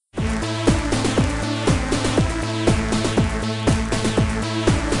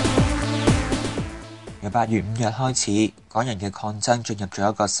8月5日開始，港人嘅抗爭進入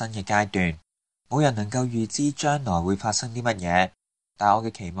咗一個新嘅階段。冇人能夠預知將來會發生啲乜嘢，但我嘅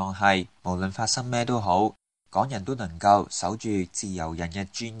期望係，無論發生咩都好，港人都能夠守住自由人嘅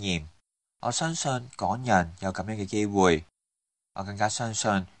尊嚴。我相信港人有咁樣嘅機會。我更加相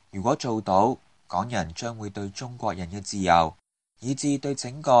信，如果做到，港人將會對中國人嘅自由，以至對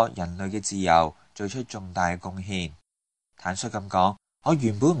整個人類嘅自由做出重大嘅貢獻。坦率咁講，我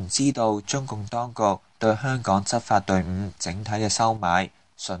原本唔知道中共當局對香港執法隊伍整體嘅收買、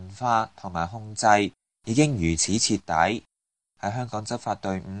馴化同埋控制已經如此徹底。喺香港執法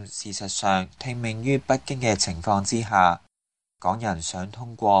隊伍事實上聽命於北京嘅情況之下，港人想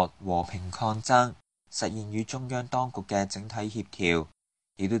通過和平抗爭實現與中央當局嘅整體協調，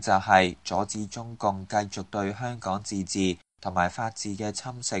亦都就係阻止中共繼續對香港自治同埋法治嘅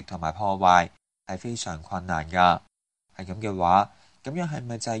侵蝕同埋破壞，係非常困難㗎。係咁嘅話，咁樣係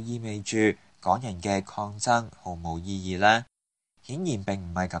咪就係意味住港人嘅抗爭毫無意義呢？顯然並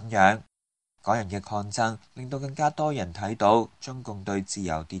唔係咁樣。港人嘅抗爭令到更加多人睇到中共對自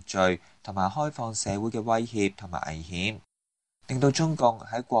由秩序同埋開放社會嘅威脅同埋危險，令到中共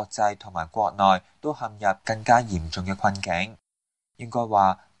喺國際同埋國內都陷入更加嚴重嘅困境。應該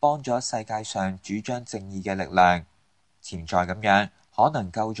話幫咗世界上主張正義嘅力量，潛在咁樣可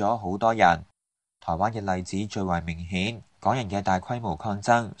能救咗好多人。台灣嘅例子最為明顯，港人嘅大規模抗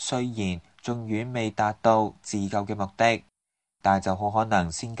爭雖然仲遠未達到自救嘅目的，但係就好可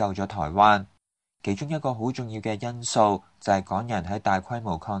能先救咗台灣。其中一個好重要嘅因素就係港人喺大規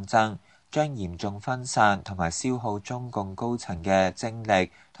模抗爭，將嚴重分散同埋消耗中共高層嘅精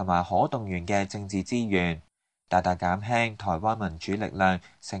力同埋可動員嘅政治資源，大大減輕台灣民主力量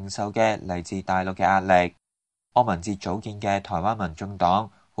承受嘅嚟自大陸嘅壓力。柯文哲組建嘅台灣民眾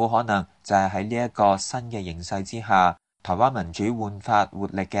黨好可能就係喺呢一個新嘅形勢之下，台灣民主煥發活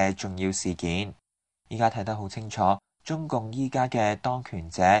力嘅重要事件。依家睇得好清楚，中共依家嘅當權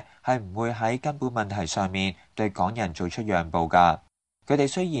者係唔會喺根本問題上面對港人做出讓步㗎。佢哋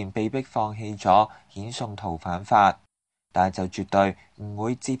雖然被迫放棄咗遣送逃犯法，但係就絕對唔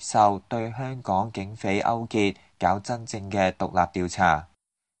會接受對香港警匪勾結搞真正嘅獨立調查，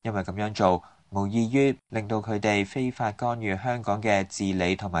因為咁樣做無異於令到佢哋非法干預香港嘅治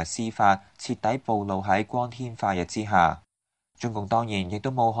理同埋司法徹底暴露喺光天化日之下。中共當然亦都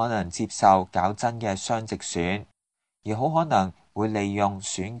冇可能接受搞真嘅雙直選，而好可能會利用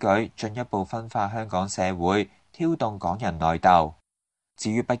選舉進一步分化香港社會，挑動港人內鬥。至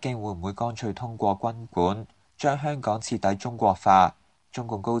於北京會唔會乾脆通過軍管將香港徹底中國化，中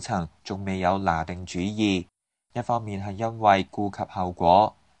共高層仲未有拿定主意。一方面係因為顧及後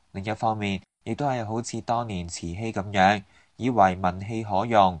果，另一方面亦都係好似當年慈禧咁樣，以為民氣可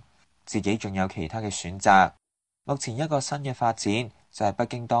用，自己仲有其他嘅選擇。目前一個新嘅發展就係北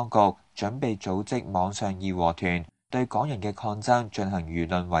京當局準備組織網上義和團，對港人嘅抗爭進行輿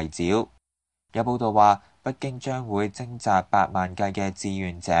論圍剿。有報道話，北京將會徵集8萬計嘅志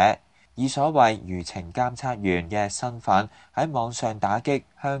願者，以所謂輿情監測員嘅身份喺網上打擊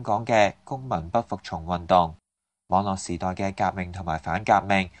香港嘅公民不服從運動。網絡時代嘅革命同埋反革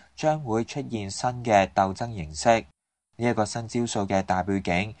命將會出現新嘅鬥爭形式。呢一個新招數嘅大背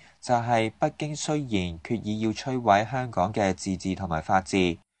景就係北京雖然決意要摧毀香港嘅自治同埋法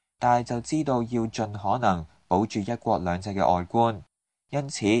治，但係就知道要盡可能保住一國兩制嘅外觀，因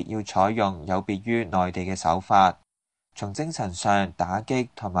此要採用有別於內地嘅手法，從精神上打擊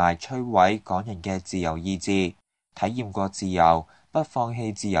同埋摧毀港人嘅自由意志。體驗過自由不放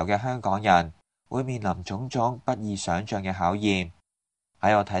棄自由嘅香港人會面臨種種不易想像嘅考驗。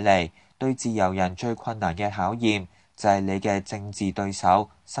喺我睇嚟，對自由人最困難嘅考驗就係你嘅政治對手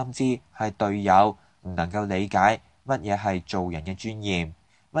甚至係隊友唔能夠理解乜嘢係做人嘅尊嚴，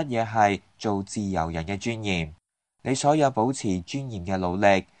乜嘢係做自由人嘅尊嚴。你所有保持尊嚴嘅努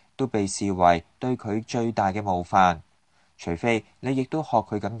力都被視為對佢最大嘅冒犯，除非你亦都學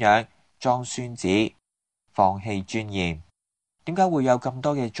佢咁樣裝孫子，放棄尊嚴。點解會有咁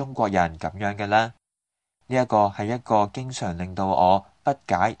多嘅中國人咁樣嘅呢？呢一個係一個經常令到我不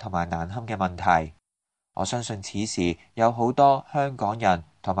解同埋難堪嘅問題。我相信此時有好多香港人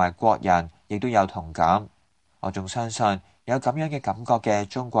同埋國人亦都有同感。我仲相信有咁樣嘅感覺嘅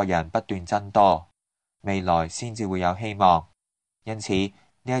中國人不斷增多，未來先至會有希望。因此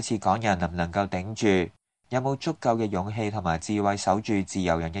呢一次港人能唔能夠頂住，有冇足夠嘅勇氣同埋智慧守住自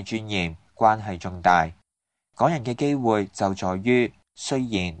由人嘅尊嚴，關係重大。港人嘅機會就在於，雖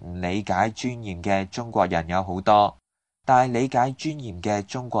然唔理解尊嚴嘅中國人有好多，但係理解尊嚴嘅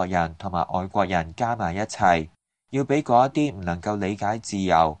中國人同埋外國人加埋一齊，要比嗰一啲唔能夠理解自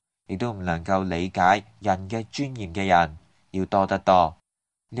由，亦都唔能夠理解人嘅尊嚴嘅人要多得多。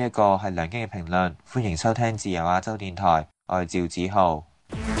呢一個係梁京嘅評論，歡迎收聽自由亞洲電台，我係趙子浩。